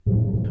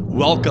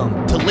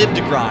Welcome to Live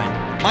to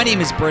Grind. My name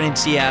is Brennan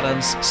T.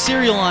 Adams,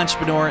 serial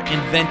entrepreneur,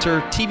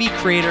 inventor, TV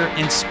creator,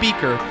 and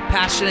speaker,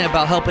 passionate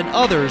about helping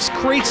others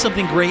create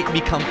something great and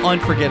become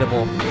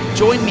unforgettable.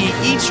 Join me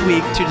each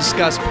week to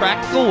discuss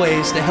practical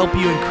ways to help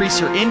you increase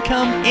your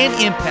income and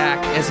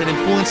impact as an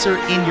influencer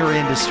in your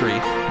industry.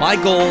 My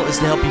goal is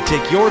to help you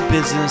take your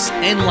business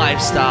and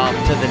lifestyle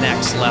to the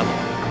next level.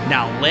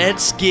 Now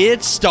let's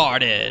get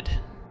started.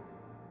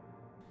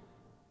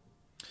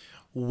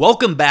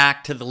 Welcome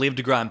back to the Live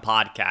to Grind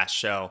podcast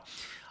show.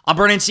 I'm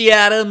Brennan T.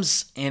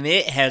 Adams, and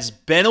it has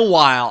been a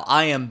while.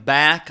 I am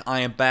back.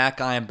 I'm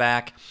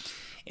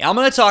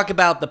going to talk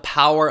about the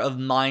power of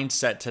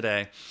mindset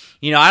today.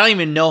 I don't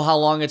even know how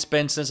long it's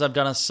been since I've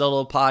done a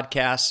solo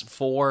podcast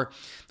for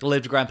the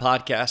Live to Grind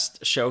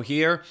podcast show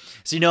here.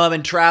 So, I've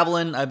been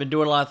traveling. I've been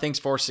doing a lot of things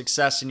for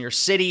success in your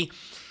city.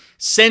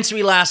 Since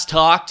we last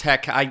talked,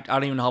 heck, I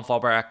don't even know how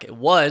far back it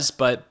was,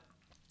 but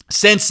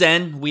since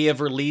then, we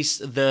have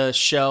released the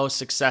show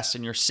Success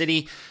in Your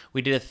City.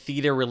 We did a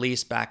theater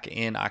release back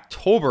in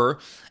October,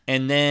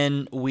 and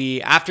then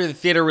after the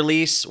theater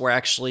release, we're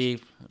actually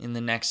in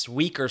the next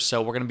week or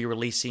so, we're going to be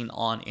releasing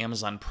on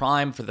Amazon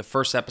Prime for the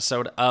first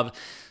episode of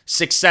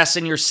Success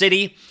in Your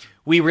City.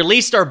 We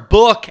released our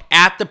book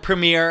at the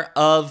premiere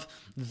of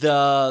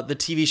the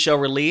TV show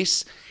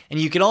release, and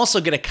you can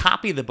also get a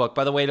copy of the book.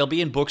 By the way, it'll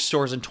be in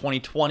bookstores in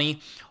 2020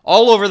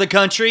 all over the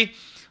country.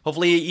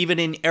 Hopefully even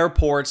in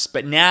airports.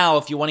 But now,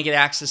 if you want to get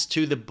access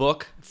to the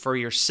book for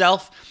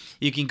yourself,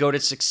 you can go to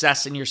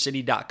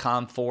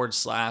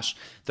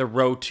successinyourcity.com/the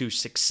road to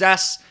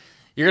success.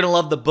 You're going to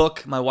love the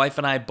book. My wife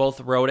and I both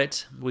wrote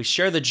it. We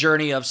share the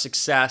journey of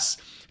success,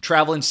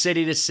 traveling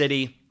city to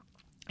city.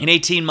 In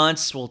 12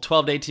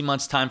 to 18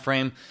 months time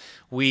frame,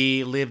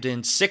 we lived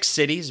in 6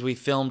 cities. We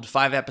filmed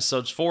 5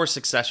 episodes for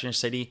Success in Your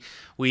City.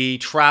 We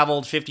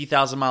traveled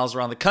 50,000 miles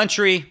around the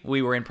country.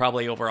 We were in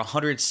probably over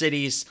 100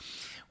 cities.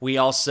 We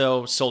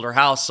also sold our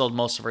house, sold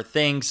most of our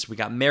things. We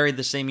got married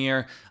the same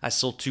year. I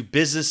sold 2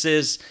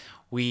 businesses.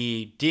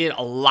 We did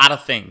a lot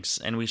of things,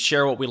 and we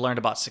share what we learned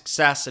about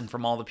success and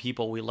from all the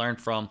people we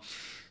learned from.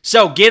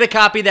 So get a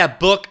copy of that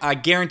book. I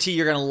guarantee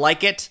you're going to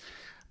like it.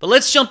 But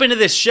let's jump into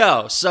this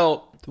show.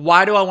 So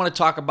why do I want to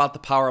talk about the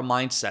power of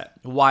mindset?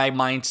 Why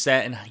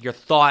mindset and your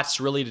thoughts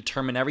really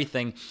determine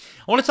everything?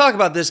 I want to talk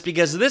about this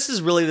because this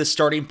is really the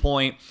starting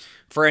point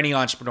for any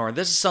entrepreneur.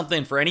 This is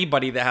something for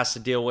anybody that has to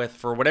deal with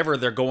for whatever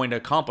they're going to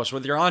accomplish.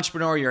 Whether you're an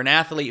entrepreneur, you're an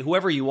athlete,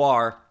 whoever you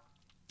are,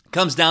 it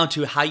comes down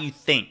to how you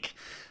think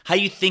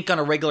on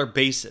a regular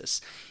basis.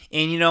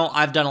 And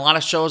I've done a lot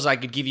of shows. I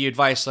could give you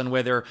advice on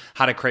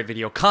how to create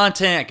video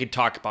content. I could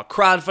talk about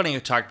crowdfunding. I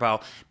could talk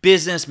about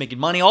business, making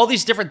money, all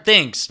these different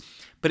things.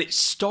 But it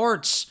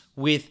starts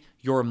with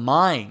your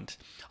mind.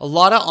 A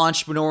lot of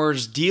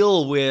entrepreneurs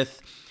deal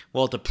with,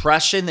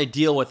 depression. They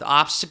deal with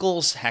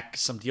obstacles. Heck,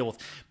 some deal with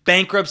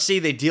bankruptcy.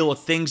 They deal with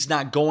things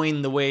not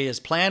going the way as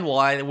planned.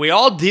 We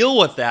all deal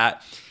with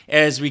that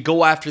as we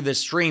go after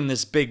this dream,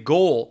 this big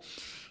goal.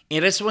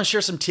 And I just want to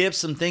share some tips,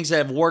 some things that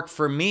have worked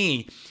for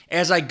me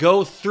as I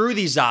go through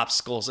these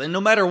obstacles. And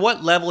no matter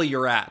what level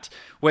you're at,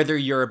 whether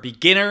you're a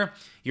beginner,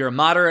 you're a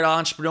moderate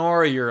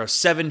entrepreneur, you're a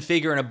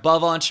 7-figure and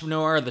above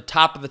entrepreneur, the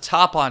top of the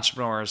top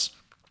entrepreneurs,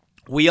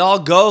 we all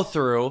go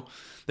through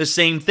the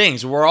same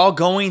things. We're all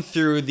going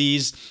through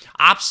these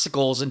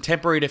obstacles and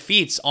temporary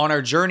defeats on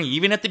our journey,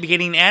 even at the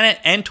beginning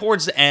and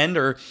towards the end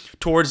or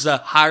towards the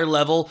higher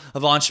level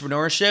of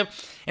entrepreneurship.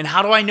 And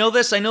how do I know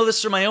this? I know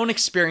this through my own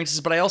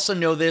experiences, but I also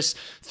know this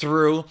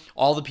through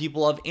all the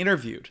people I've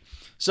interviewed.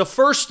 So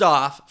first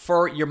off,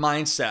 for your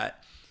mindset,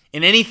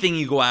 in anything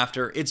you go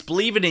after, it's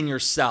believing in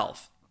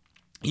yourself.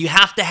 You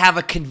have to have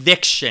a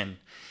conviction.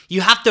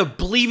 You have to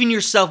believe in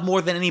yourself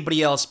more than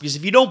anybody else, because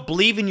if you don't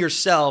believe in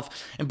yourself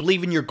and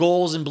believe in your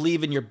goals and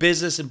believe in your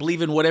business and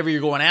believe in whatever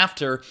you're going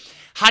after,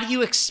 how do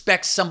you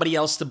expect somebody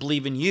else to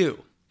believe in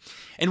you?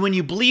 And when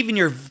you believe in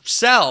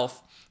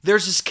yourself,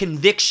 there's this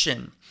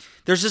conviction.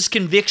 There's this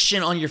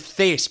conviction on your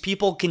face.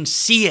 People can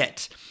see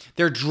it.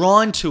 They're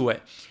drawn to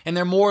it, and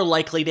they're more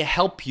likely to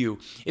help you.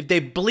 If they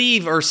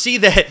believe or see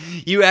that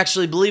you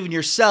actually believe in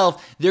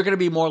yourself, they're going to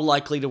be more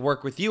likely to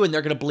work with you, and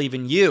they're going to believe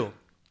in you.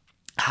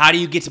 How do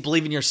you get to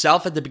believe in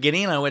yourself at the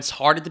beginning? I know it's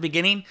hard at the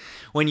beginning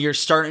when you're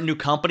starting a new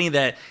company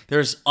that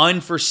there's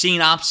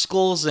unforeseen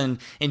obstacles and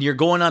you're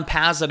going on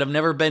paths that have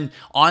never been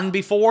on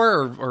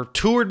before or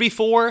toured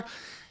before.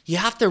 You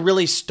have to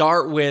really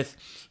start with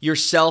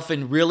yourself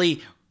and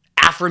really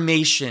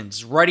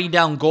affirmations, writing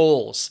down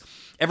goals.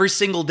 Every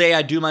single day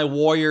I do my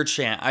warrior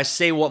chant. I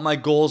say what my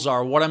goals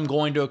are, what I'm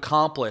going to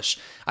accomplish.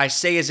 I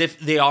say as if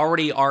they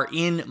already are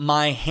in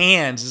my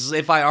hands, as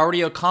if I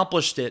already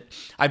accomplished it.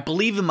 I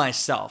believe in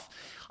myself.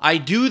 I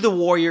do the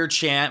warrior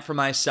chant for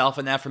myself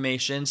and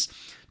affirmations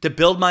to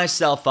build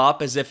myself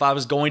up as if I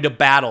was going to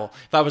battle,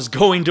 if I was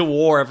going to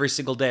war every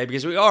single day,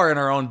 because we are in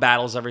our own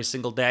battles every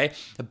single day,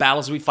 the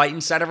battles we fight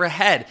inside of our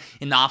head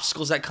and the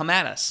obstacles that come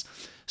at us.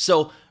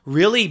 So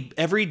really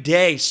every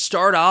day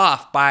start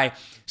off by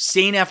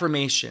saying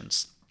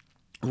affirmations.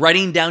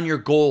 writing down your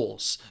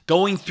goals,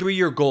 going through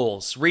your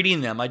goals,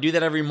 reading them. I do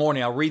that every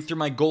morning. I'll read through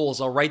my goals.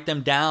 I'll write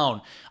them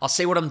down. I'll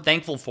say what I'm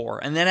thankful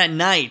for. And then at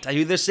night, I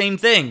do the same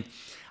thing.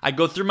 I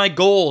go through my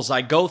goals.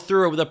 I go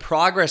through the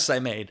progress I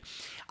made.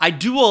 I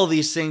do all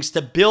these things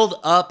to build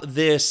up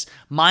this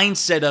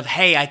mindset of,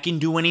 hey, I can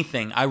do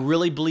anything. I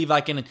really believe I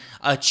can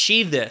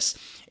achieve this.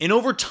 And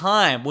over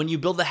time, when you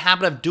build the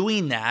habit of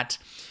doing that,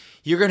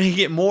 you're going to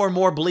get more and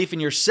more belief in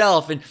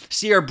yourself. And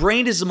see, our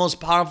brain is the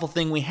most powerful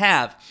thing we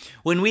have.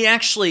 When we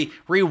actually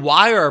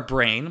rewire our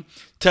brain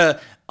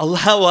to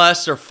allow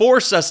us or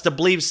force us to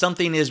believe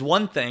something is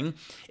one thing,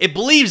 it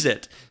believes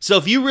it. So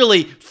if you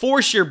really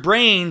force your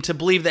brain to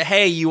believe that,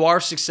 hey, you are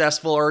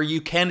successful, or you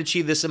can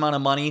achieve this amount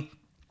of money,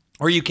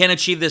 or you can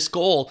achieve this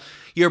goal,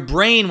 your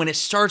brain, when it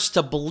starts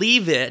to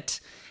believe it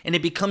and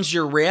it becomes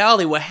your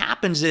reality, what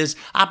happens is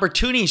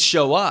opportunities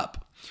show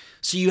up.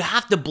 So you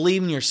have to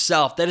believe in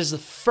yourself. That is the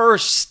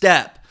first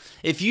step.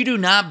 If you do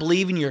not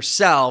believe in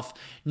yourself,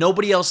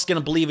 nobody else is going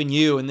to believe in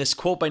you. And this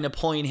quote by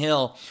Napoleon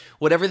Hill,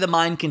 whatever the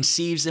mind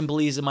conceives and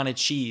believes, the mind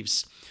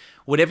achieves.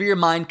 Whatever your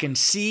mind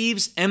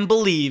conceives and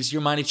believes,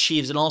 your mind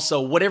achieves. And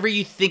also, whatever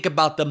you think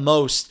about the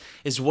most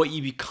is what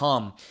you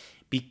become.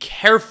 Be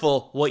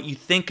careful what you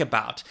think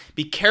about.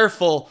 Be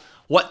careful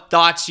what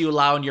thoughts you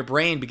allow in your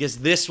brain, because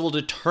this will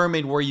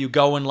determine where you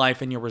go in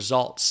life and your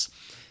results.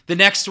 The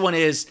next one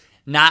is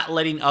not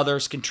letting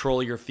others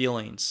control your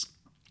feelings.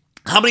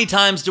 How many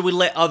times do we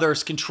let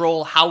others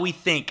control how we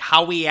think,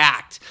 how we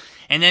act?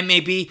 And then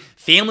maybe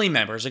family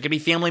members. It could be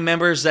family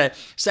members that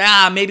say,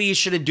 maybe you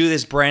shouldn't do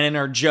this, Brandon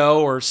or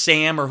Joe or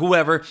Sam or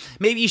whoever.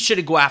 Maybe you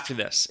shouldn't go after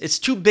this. It's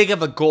too big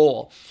of a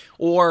goal.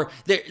 Or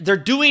they're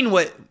doing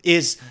what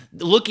is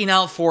looking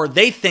out for,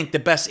 they think, the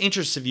best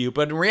interest of you.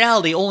 But in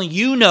reality, only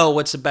you know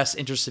what's the best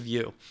interest of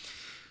you.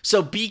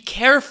 So be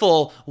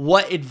careful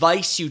what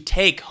advice you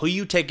take, who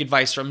you take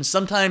advice from. And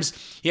sometimes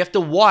you have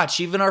to watch.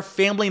 Even our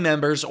family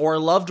members or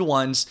loved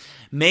ones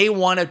may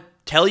want to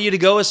tell you to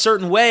go a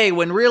certain way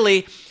when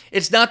really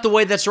it's not the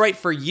way that's right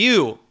for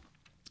you.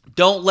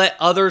 Don't let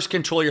others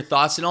control your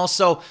thoughts. And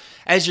also,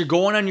 as you're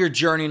going on your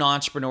journey in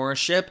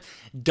entrepreneurship,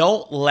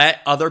 don't let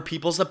other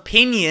people's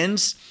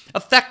opinions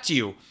affect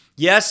you.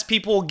 Yes,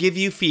 people will give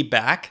you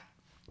feedback.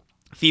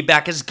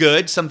 Feedback is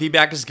good. Some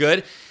feedback is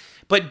good.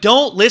 But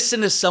don't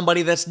listen to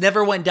somebody that's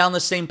never went down the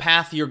same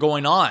path you're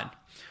going on.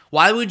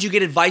 Why would you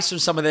get advice from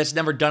somebody that's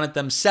never done it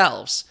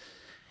themselves?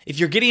 If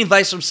you're getting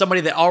advice from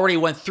somebody that already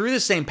went through the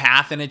same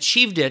path and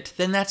achieved it,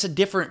 then that's a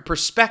different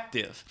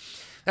perspective.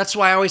 That's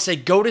why I always say,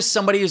 go to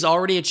somebody who's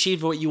already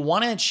achieved what you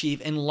want to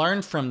achieve and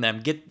learn from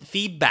them. Get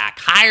feedback.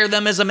 Hire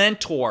them as a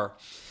mentor.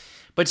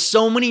 But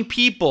so many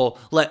people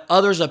let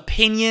others'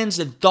 opinions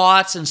and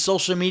thoughts and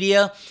social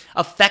media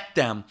affect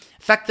them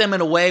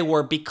in a way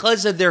where,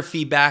 because of their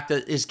feedback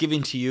that is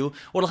given to you,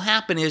 what'll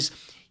happen is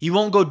you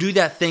won't go do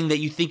that thing that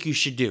you think you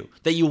should do,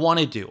 that you want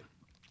to do.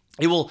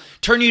 It will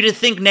turn you to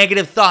think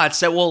negative thoughts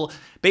that will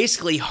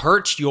basically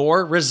hurt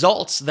your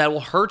results, that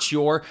will hurt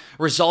your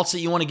results that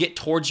you want to get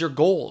towards your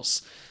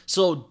goals.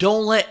 So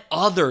don't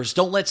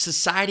let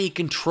society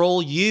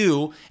control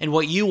you and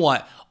what you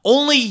want.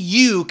 Only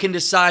you can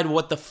decide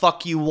what the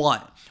fuck you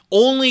want.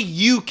 Only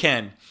you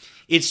can.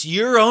 It's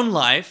your own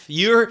life,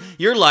 your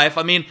life.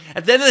 I mean,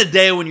 at the end of the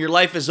day, when your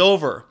life is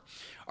over,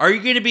 are you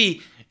going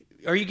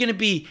to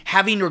be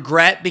having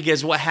regret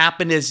because what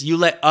happened is you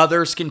let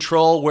others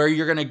control where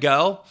you're going to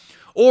go?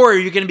 Or are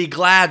you going to be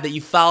glad that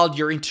you followed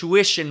your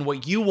intuition,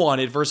 what you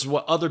wanted versus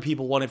what other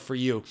people wanted for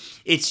you?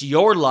 It's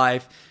your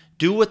life.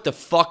 Do what the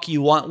fuck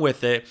you want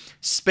with it.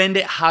 Spend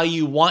it how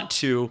you want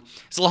to.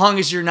 As long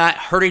as you're not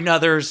hurting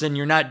others and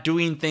you're not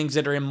doing things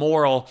that are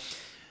immoral.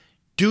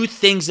 Do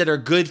things that are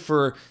good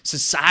for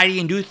society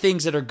and do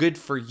things that are good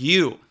for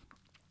you.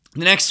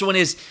 The next one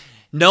is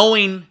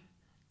knowing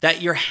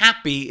that you're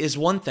happy is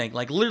one thing.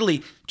 Like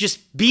literally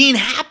just being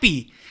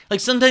happy. Like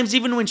sometimes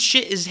even when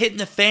shit is hitting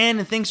the fan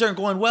and things aren't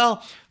going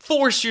well,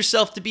 force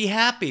yourself to be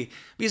happy.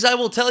 Because I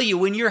will tell you,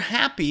 when you're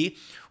happy,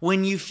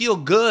 when you feel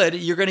good,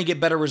 you're going to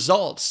get better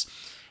results.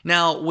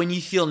 Now, when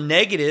you feel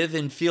negative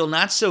and feel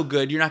not so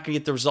good, you're not going to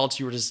get the results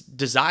you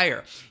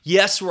desire.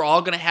 Yes, we're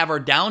all going to have our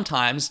down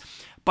times,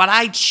 but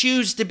I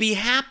choose to be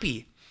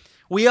happy.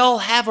 We all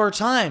have our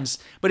times,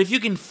 but if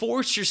you can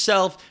force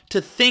yourself to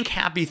think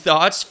happy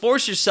thoughts,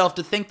 force yourself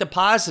to think the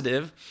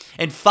positive,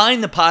 and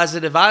find the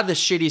positive out of the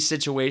shitty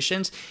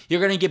situations,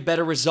 you're going to get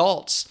better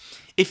results.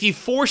 If you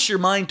force your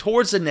mind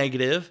towards the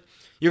negative,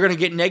 you're going to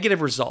get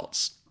negative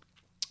results.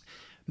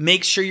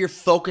 Make sure you're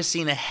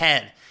focusing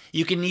ahead.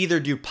 You can either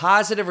do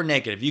positive or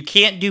negative. You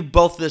can't do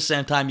both at the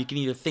same time. You can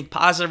either think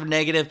positive or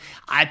negative.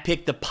 I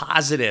pick the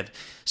positive.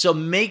 So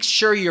make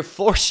sure you're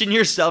forcing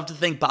yourself to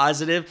think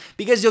positive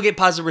because you'll get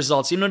positive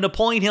results. You know,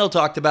 Napoleon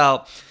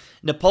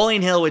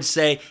Hill would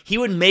say he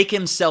would make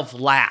himself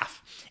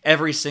laugh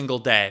every single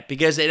day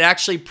because it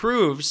actually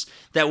proves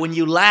that when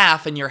you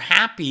laugh and you're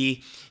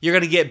happy, you're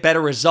going to get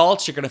better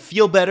results. You're going to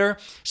feel better.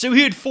 So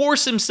he would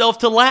force himself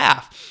to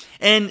laugh.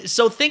 And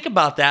so think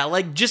about that.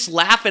 Like, just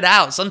laugh it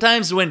out.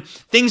 Sometimes when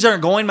things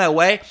aren't going my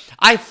way,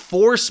 I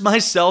force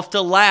myself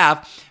to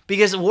laugh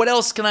because what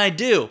else can I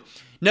do?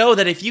 Know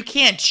that if you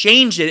can't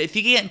change it,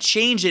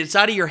 it's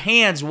out of your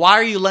hands. Why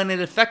are you letting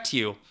it affect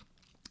you?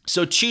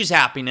 So choose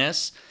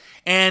happiness.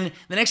 And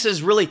the next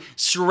is really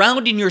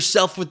surrounding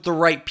yourself with the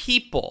right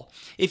people.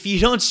 If you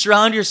don't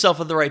surround yourself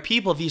with the right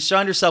people, if you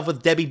surround yourself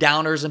with Debbie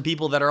Downers and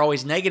people that are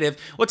always negative,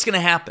 what's going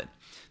to happen?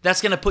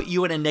 That's going to put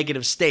you in a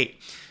negative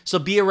state. So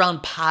be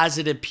around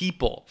positive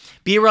people.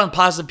 Be around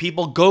positive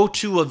people. Go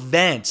to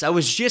events. I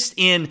was just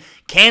in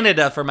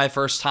Canada for my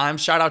first time.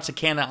 Shout out to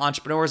Canada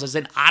Entrepreneurs. I was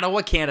in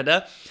Ottawa,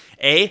 Canada.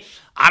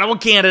 Ottawa,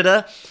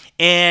 Canada.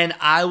 And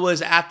I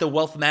was at the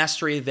Wealth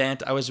Mastery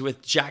event. I was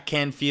with Jack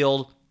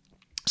Canfield,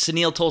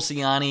 Sunil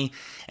Tulsiani,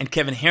 and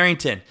Kevin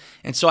Harrington.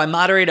 And so I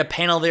moderated a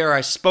panel there.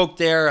 I spoke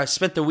there. I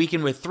spent the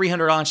weekend with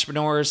 300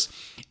 entrepreneurs.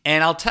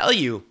 And I'll tell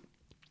you,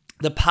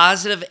 the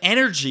positive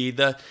energy,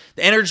 the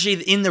energy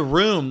in the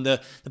room,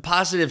 the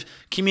positive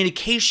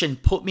communication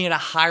put me at a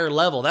higher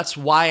level. That's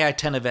why I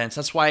attend events.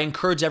 That's why I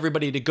encourage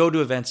everybody to go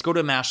to events, go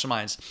to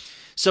masterminds.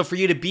 So for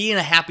you to be in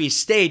a happy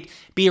state,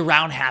 be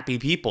around happy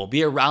people,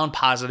 be around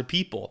positive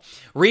people.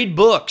 Read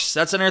books.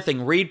 That's another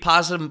thing. Read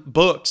positive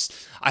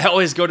books. I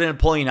always go to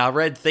Napoleon. I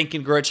read Think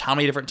and Grow Rich how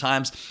many different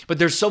times, but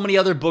there's so many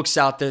other books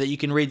out there that you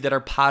can read that are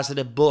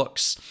positive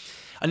books.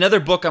 Another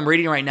book I'm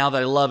reading right now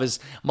that I love is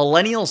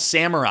Millennial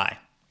Samurai.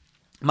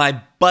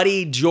 My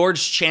buddy George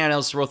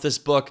Chanos wrote this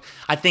book.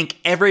 I think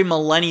every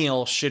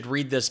millennial should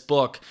read this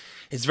book.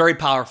 It's very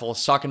powerful.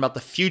 It's talking about the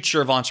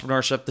future of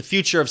entrepreneurship, the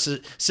future of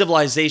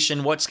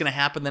civilization, what's going to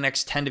happen the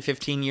next 10 to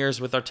 15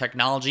 years with our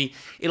technology.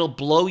 It'll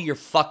blow your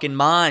fucking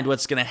mind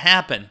what's going to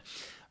happen.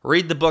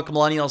 Read the book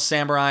Millennial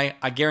Samurai.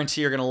 I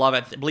guarantee you're going to love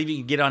it. I believe you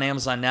can get it on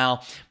Amazon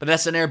now. But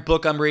that's another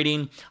book I'm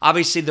reading.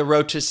 Obviously, The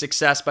Road to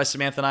Success by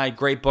Samantha and I,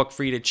 great book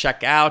for you to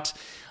check out.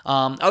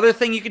 Other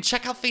thing, you can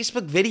check out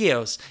Facebook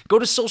videos. Go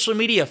to social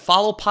media.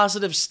 Follow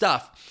positive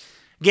stuff.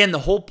 Again, the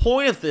whole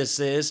point of this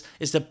is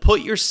to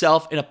put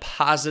yourself in a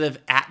positive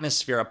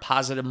atmosphere, a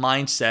positive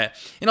mindset.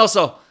 And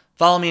also,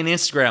 follow me on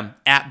Instagram,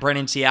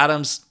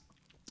 @BrennanTAdams.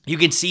 You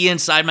can see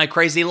inside my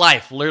crazy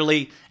life,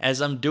 literally,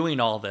 as I'm doing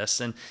all this.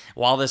 And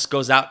while this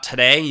goes out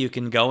today, you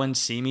can go and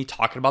see me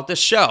talking about this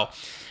show.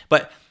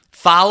 But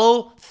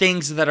follow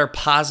things that are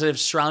positive.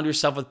 Surround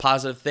yourself with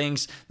positive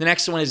things. The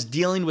next one is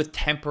dealing with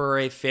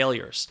temporary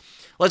failures.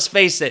 Let's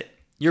face it.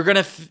 You're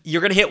gonna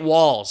hit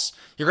walls.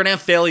 You're gonna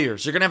have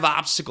failures. You're gonna have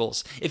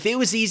obstacles. If it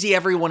was easy,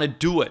 everyone would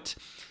do it.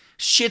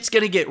 Shit's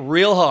gonna get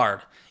real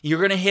hard.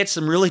 You're gonna hit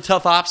some really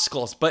tough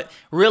obstacles. But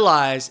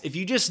realize, if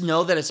you just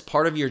know that it's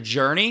part of your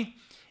journey,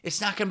 it's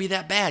not gonna be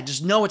that bad.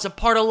 Just know it's a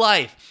part of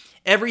life.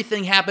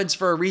 Everything happens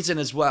for a reason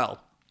as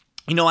well.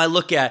 You know, I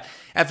look at,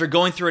 after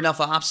going through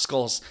enough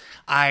obstacles,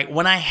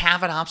 when I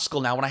have an obstacle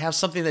now, when I have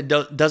something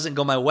that doesn't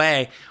go my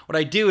way, what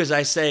I do is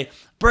I say,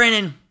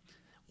 Brennan,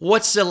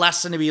 what's the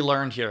lesson to be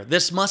learned here?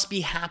 This must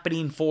be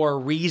happening for a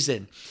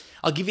reason.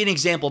 I'll give you an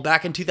example.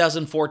 Back in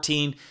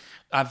 2014,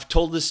 I've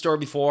told this story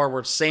before,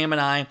 where Sam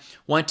and I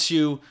went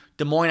to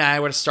Des Moines,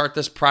 Iowa to start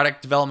this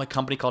product development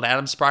company called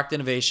Adams Product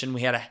Innovation.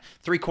 We had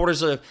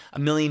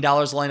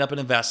 $750,000 lined up in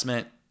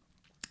investment.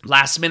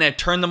 Last minute, I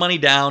turned the money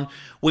down.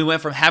 We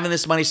went from having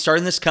this money,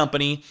 starting this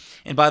company.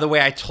 And by the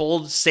way, I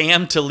told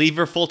Sam to leave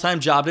her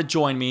full-time job to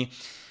join me.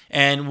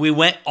 And we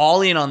went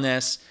all in on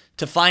this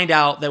to find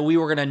out that we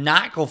were going to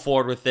not go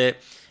forward with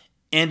it,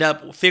 end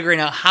up figuring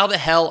out how the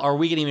hell are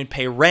we going to even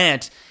pay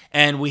rent,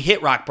 and we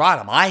hit rock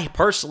bottom. I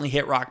personally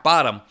hit rock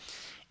bottom.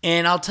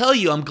 And I'll tell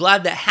you, I'm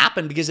glad that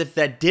happened, because if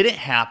that didn't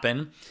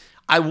happen,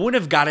 I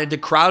wouldn't have got into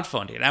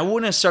crowdfunding. I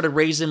wouldn't have started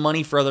raising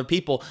money for other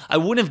people. I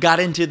wouldn't have got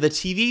into the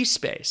TV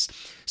space.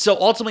 So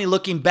ultimately,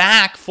 looking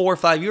back 4 or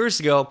 5 years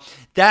ago,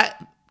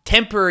 that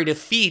temporary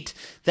defeat,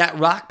 that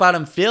rock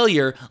bottom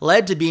failure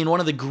led to being one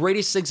of the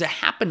greatest things that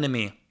happened to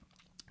me.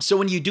 So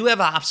when you do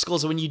have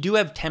obstacles, when you do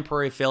have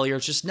temporary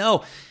failures, just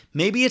know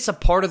maybe it's a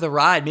part of the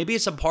ride. Maybe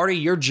it's a part of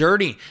your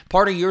journey,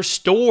 part of your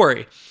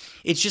story.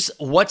 It's just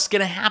what's going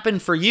to happen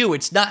for you.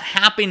 It's not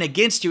happening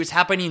against you. It's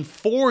happening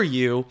for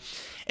you.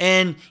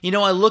 And, you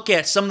know, I look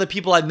at some of the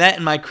people I've met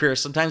in my career.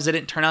 Sometimes they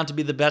didn't turn out to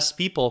be the best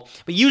people.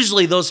 But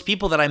usually those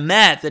people that I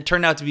met that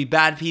turned out to be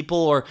bad people,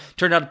 or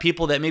turned out to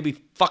people that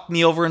maybe fucked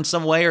me over in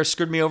some way or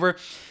screwed me over,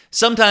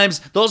 sometimes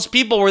those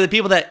people were the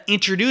people that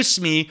introduced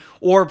me,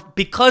 or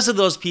because of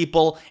those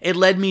people, it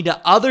led me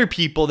to other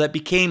people that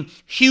became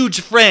huge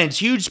friends,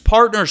 huge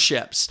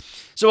partnerships.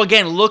 So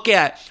again, look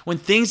at when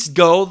things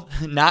go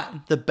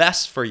not the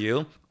best for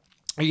you,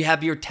 or you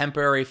have your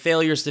temporary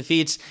failures,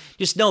 defeats,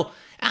 just know,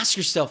 ask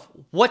yourself,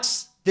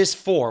 what's this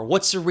for?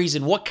 What's the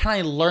reason? What can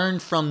I learn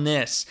from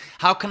this?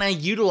 How can I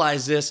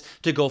utilize this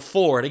to go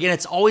forward? Again,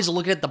 it's always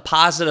looking at the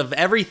positive of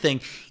everything,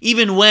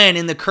 even when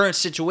in the current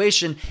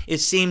situation, it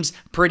seems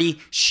pretty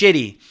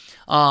shitty.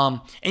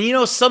 And you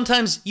know,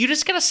 sometimes you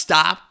just got to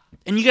stop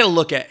and you got to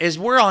look at, as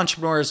we're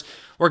entrepreneurs,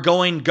 we're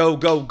going go.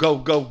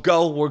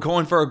 We're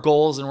going for our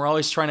goals, and we're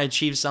always trying to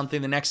achieve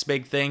something, the next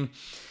big thing.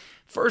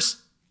 First,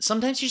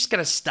 sometimes you just got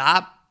to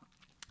stop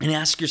and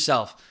ask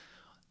yourself,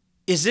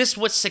 is this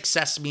what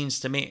success means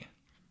to me?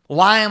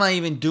 Why am I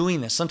even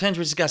doing this? Sometimes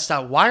we just got to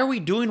stop. Why are we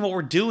doing what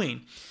we're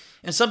doing?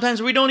 And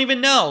sometimes we don't even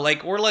know.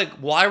 Like, we're like,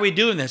 why are we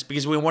doing this?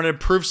 Because we wanted to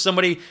prove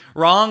somebody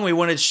wrong. We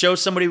wanted to show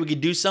somebody we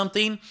could do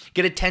something,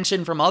 get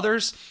attention from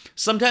others.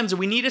 Sometimes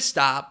we need to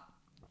stop.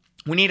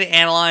 We need to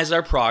analyze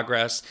our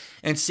progress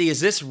and see, is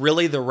this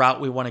really the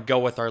route we want to go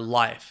with our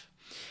life?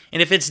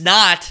 And if it's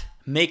not,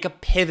 make a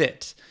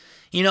pivot.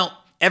 You know,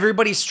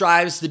 everybody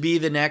strives to be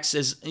the next,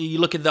 as you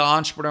look at the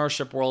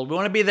entrepreneurship world, we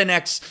want to be the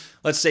next,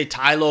 let's say,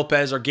 Tai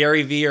Lopez or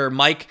Gary Vee or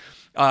Mark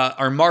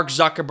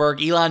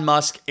Zuckerberg, Elon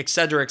Musk, et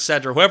cetera,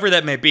 whoever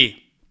that may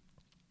be.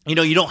 You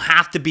know, you don't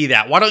have to be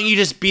that. Why don't you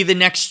just be the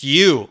next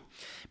you?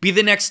 Be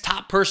the next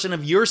top person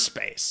of your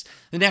space.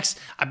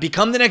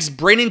 Become the next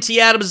Brandon T.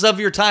 Adams of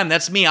your time.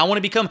 That's me.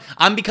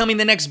 I'm becoming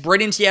the next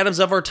Brandon T. Adams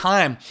of our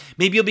time.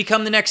 Maybe you'll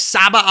become the next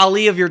Saba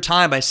Ali of your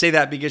time. I say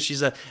that because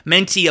she's a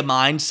mentee of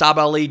mine,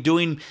 Saba Ali,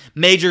 doing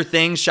major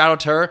things. Shout out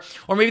to her.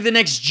 Or maybe the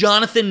next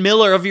Jonathan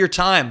Miller of your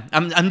time.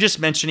 I'm just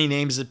mentioning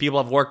names that people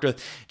I've worked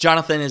with.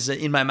 Jonathan is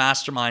in my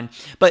mastermind.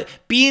 But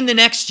being the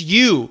next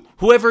you,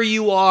 whoever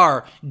you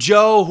are,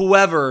 Joe,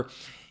 whoever,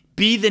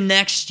 be the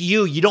next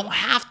you. You don't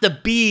have to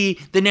be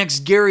the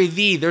next Gary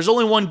Vee. There's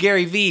only one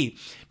Gary Vee.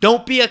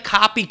 Don't be a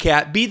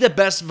copycat. Be the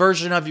best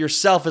version of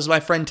yourself, as my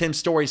friend Tim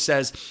Story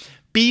says.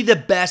 Be the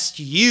best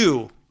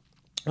you.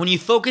 When you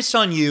focus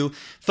on you,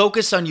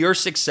 focus on your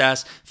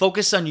success,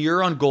 focus on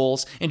your own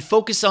goals, and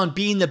focus on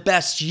being the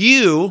best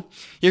you're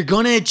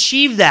going to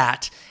achieve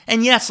that.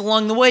 And yes,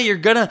 along the way, you're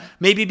going to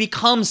maybe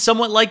become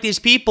somewhat like these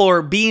people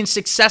or being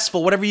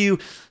successful. Whatever you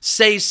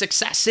say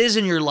success is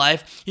in your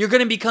life, you're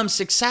going to become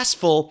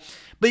successful,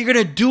 but you're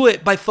going to do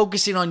it by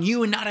focusing on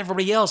you and not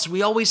everybody else.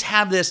 We always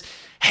have this,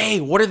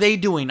 hey, what are they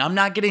doing? I'm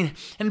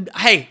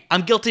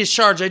guilty as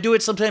charged. I do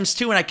it sometimes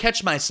too, and I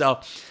catch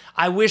myself.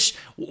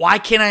 Why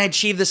can't I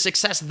achieve the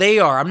success they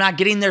are? I'm not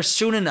getting there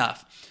soon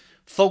enough.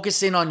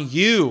 Focusing on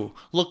you.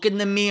 Look in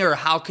the mirror.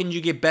 How can you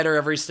get better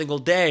every single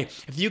day?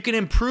 If you can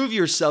improve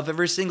yourself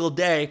every single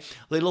day,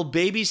 little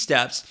baby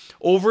steps,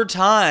 over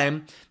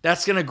time,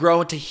 that's going to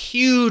grow into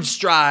huge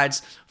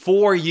strides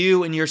for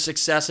you and your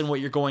success and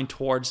what you're going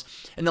towards.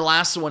 And the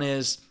last one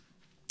is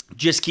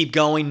just keep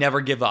going,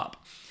 never give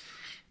up.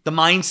 The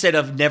mindset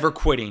of never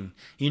quitting.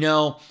 You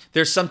know,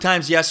 there's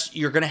sometimes, yes,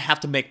 you're going to have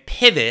to make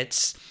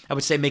pivots. I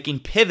would say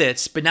making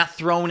pivots, but not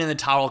throwing in the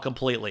towel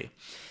completely.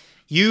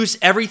 Use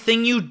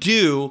everything you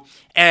do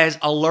as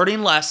a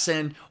learning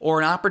lesson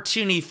or an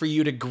opportunity for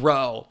you to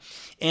grow.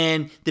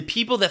 And the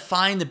people that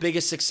find the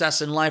biggest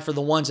success in life are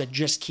the ones that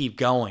just keep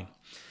going.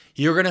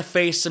 You're going to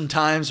face some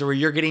times where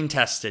you're getting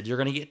tested. You're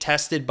going to get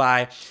tested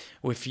by,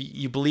 if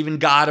you believe in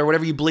God or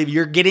whatever you believe,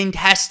 you're getting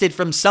tested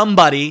from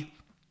somebody.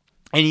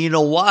 And you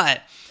know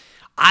what?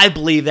 I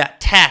believe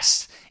that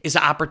test is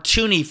an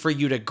opportunity for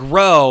you to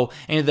grow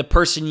into the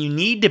person you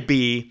need to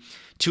be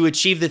to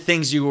achieve the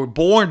things you were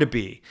born to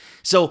be.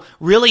 So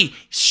really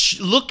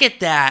look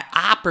at that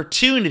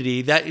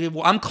opportunity, that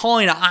I'm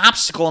calling an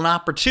obstacle an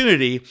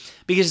opportunity,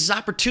 because it's an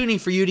opportunity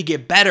for you to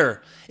get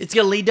better. It's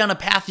going to lead down a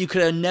path you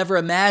could have never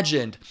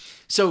imagined.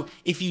 So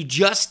if you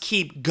just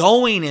keep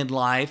going in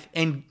life,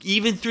 and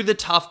even through the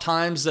tough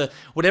times,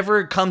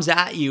 whatever comes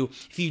at you,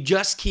 if you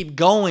just keep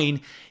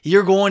going,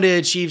 you're going to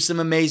achieve some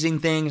amazing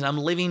things. I'm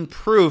living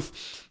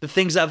proof. The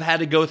things I've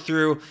had to go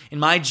through in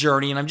my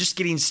journey, and I'm just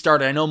getting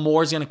started. I know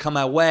more is going to come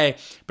my way,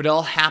 but it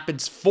all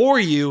happens for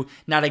you,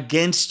 not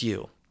against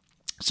you.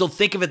 So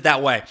think of it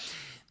that way.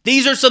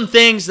 These are some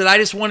things that I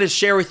just wanted to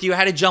share with you. I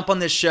had to jump on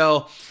this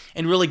show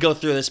and really go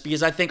through this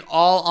because I think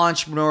all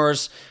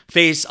entrepreneurs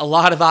face a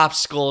lot of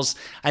obstacles.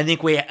 I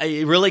think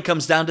it really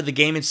comes down to the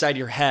game inside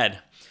your head.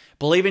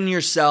 Believing in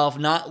yourself,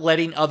 not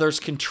letting others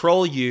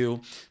control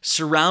you,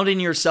 surrounding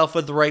yourself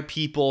with the right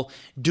people,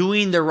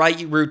 doing the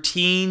right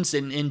routines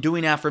and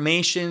doing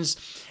affirmations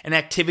and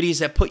activities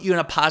that put you in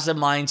a positive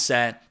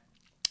mindset.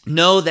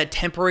 Know that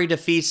temporary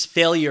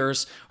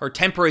failures are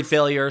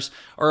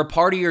a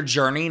part of your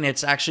journey, and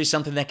it's actually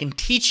something that can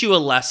teach you a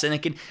lesson.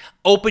 It can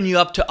open you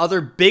up to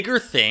other bigger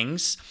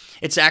things.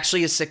 It's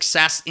actually a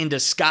success in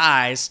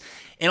disguise.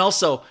 And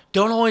also,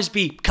 don't always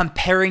be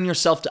comparing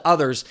yourself to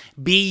others.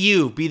 Be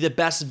you. Be the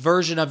best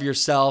version of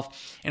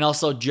yourself. And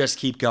also, just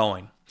keep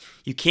going.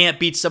 You can't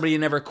beat somebody who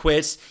never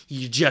quits.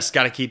 You just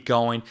got to keep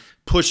going.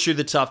 Push through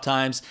the tough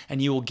times,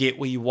 and you will get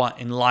what you want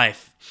in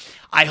life.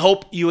 I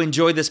hope you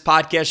enjoyed this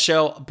podcast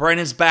show.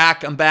 Brandon's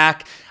back. I'm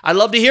back. I'd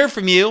love to hear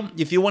from you.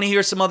 If you want to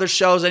hear some other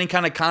shows, any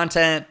kind of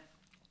content,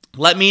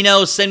 let me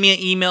know. Send me an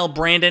email,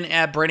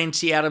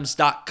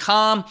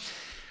 brandon@brandonTadams.com.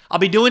 I'll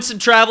be doing some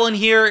traveling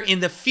here in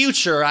the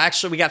future.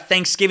 Actually, we got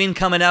Thanksgiving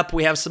coming up.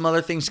 We have some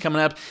other things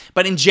coming up.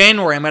 But in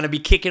January, I'm going to be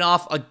kicking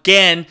off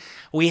again.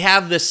 We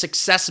have the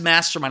Success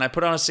Mastermind. I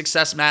put on a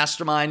Success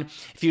Mastermind.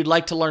 If you'd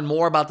like to learn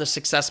more about the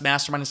Success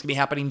Mastermind, it's going to be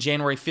happening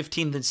January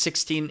 15th and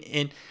 16th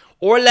in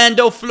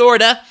Orlando,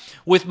 Florida,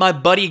 with my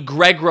buddy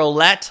Greg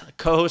Rollett,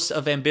 co-host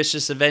of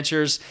Ambitious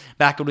Adventures,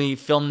 back when we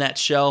filmed that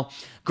show.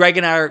 Greg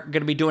and I are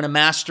going to be doing a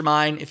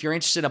mastermind. If you're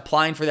interested in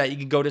applying for that, you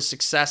can go to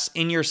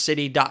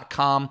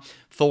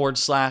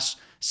successinyourcity.com/success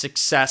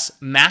Success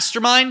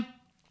Mastermind.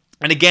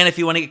 And again, if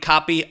you want to get a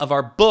copy of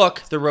our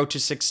book, The Road to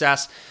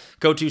Success,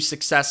 go to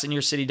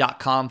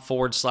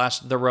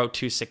successinyourcity.com/The Road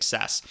to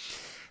Success.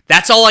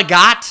 That's all I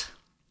got,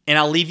 and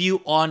I'll leave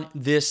you on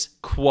this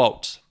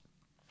quote.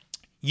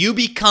 You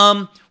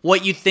become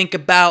what you think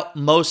about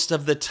most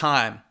of the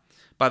time.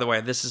 By the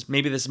way, this is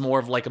more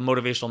of like a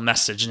motivational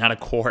message, not a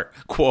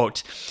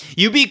quote.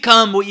 You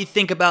become what you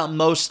think about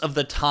most of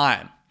the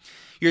time.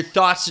 Your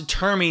thoughts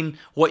determine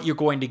what you're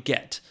going to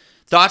get.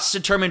 Thoughts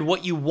determine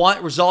what you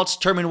want. Results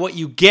determine what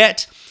you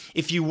get.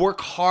 If you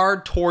work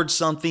hard towards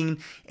something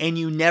and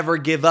you never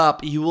give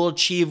up, you will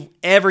achieve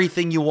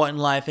everything you want in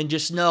life. And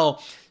just know,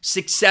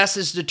 success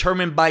is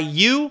determined by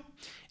you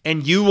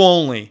and you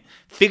only.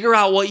 Figure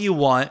out what you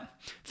want.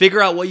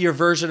 Figure out what your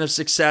version of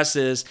success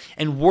is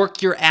and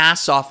work your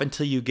ass off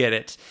until you get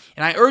it.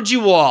 And I urge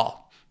you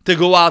all to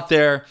go out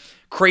there,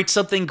 create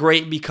something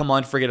great, and become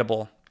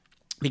unforgettable,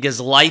 because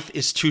life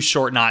is too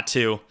short not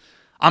to.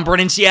 I'm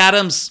Brandon T.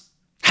 Adams.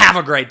 Have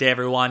a great day,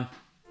 everyone.